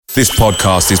This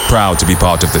podcast is proud to be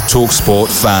part of the TalkSport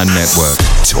Fan Network.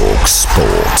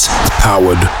 TalkSport.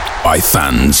 Powered by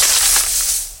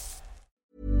fans.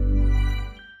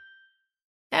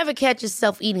 Ever catch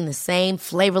yourself eating the same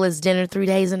flavorless dinner 3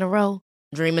 days in a row?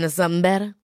 Dreaming of something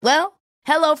better? Well,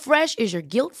 HelloFresh is your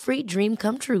guilt-free dream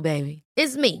come true, baby.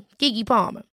 It's me, Keke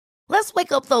Palmer. Let's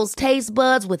wake up those taste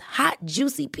buds with hot,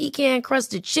 juicy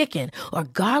pecan-crusted chicken or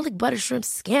garlic butter shrimp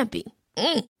scampi.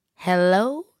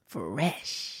 Hello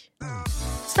Fresh.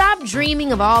 Stop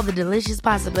dreaming of all the delicious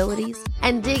possibilities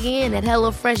and dig in at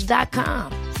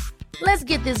HelloFresh.com. Let's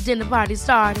get this dinner party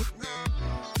started.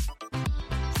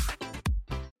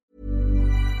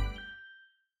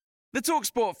 The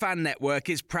TalkSport Fan Network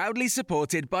is proudly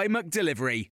supported by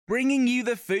McDelivery, bringing you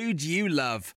the food you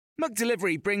love.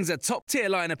 McDelivery brings a top-tier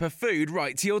lineup of food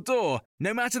right to your door.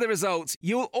 No matter the result,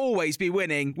 you'll always be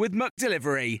winning with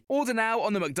McDelivery. Order now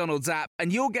on the McDonald's app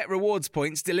and you'll get rewards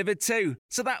points delivered too.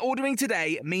 So that ordering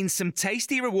today means some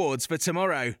tasty rewards for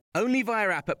tomorrow. Only via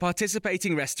app at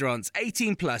participating restaurants.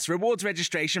 18 plus. Rewards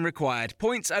registration required.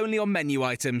 Points only on menu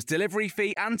items. Delivery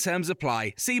fee and terms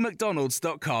apply. See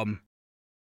mcdonalds.com.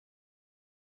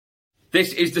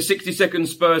 This is the 60-second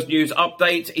Spurs news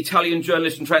update. Italian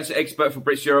journalist and transfer expert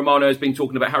Fabrizio Romano has been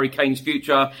talking about Harry Kane's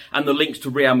future and the links to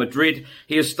Real Madrid.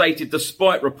 He has stated,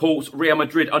 despite reports, Real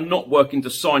Madrid are not working to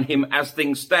sign him as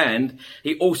things stand.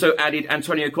 He also added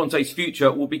Antonio Conte's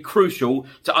future will be crucial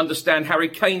to understand Harry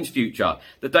Kane's future.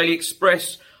 The Daily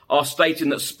Express are stating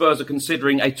that Spurs are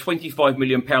considering a £25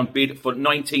 million bid for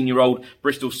 19-year-old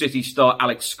Bristol City star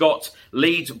Alex Scott.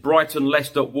 Leeds, Brighton,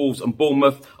 Leicester, Wolves and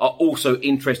Bournemouth are also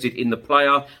interested in the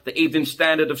player. The Evening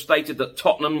Standard have stated that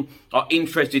Tottenham are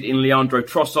interested in Leandro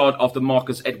Trossard after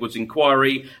Marcus Edwards'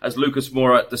 inquiry. As Lucas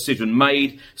Moura decision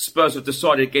made, Spurs have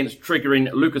decided against triggering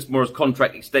Lucas Moura's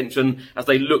contract extension as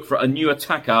they look for a new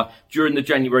attacker during the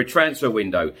January transfer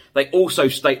window. They also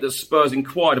state that Spurs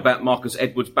inquired about Marcus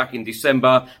Edwards back in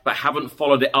December, but haven't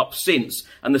followed it up since.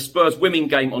 And the Spurs women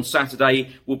game on Saturday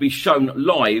will be shown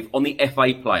live on the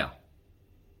FA Player.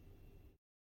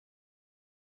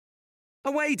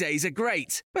 Away days are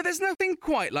great, but there's nothing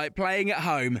quite like playing at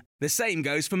home. The same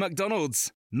goes for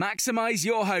McDonald's. Maximise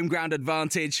your home ground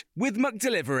advantage with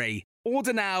McDelivery.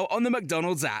 Order now on the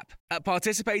McDonald's app. At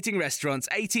participating restaurants,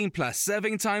 18 plus,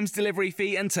 serving times, delivery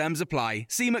fee and terms apply.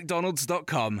 See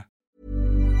mcdonalds.com.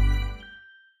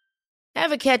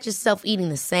 Ever catch yourself eating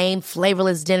the same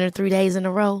flavorless dinner 3 days in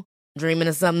a row? Dreaming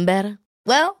of something better?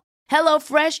 Well,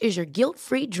 HelloFresh is your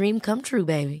guilt-free dream come true,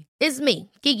 baby. It's me,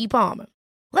 Keke Palmer.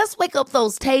 Let's wake up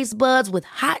those taste buds with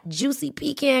hot, juicy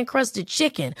pecan-crusted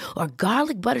chicken or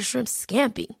garlic butter shrimp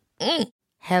scampi.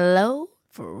 Hello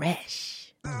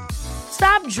Fresh.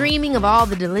 Stop dreaming of all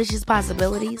the delicious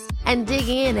possibilities and dig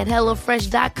in at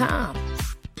HelloFresh.com.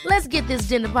 Let's get this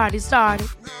dinner party started.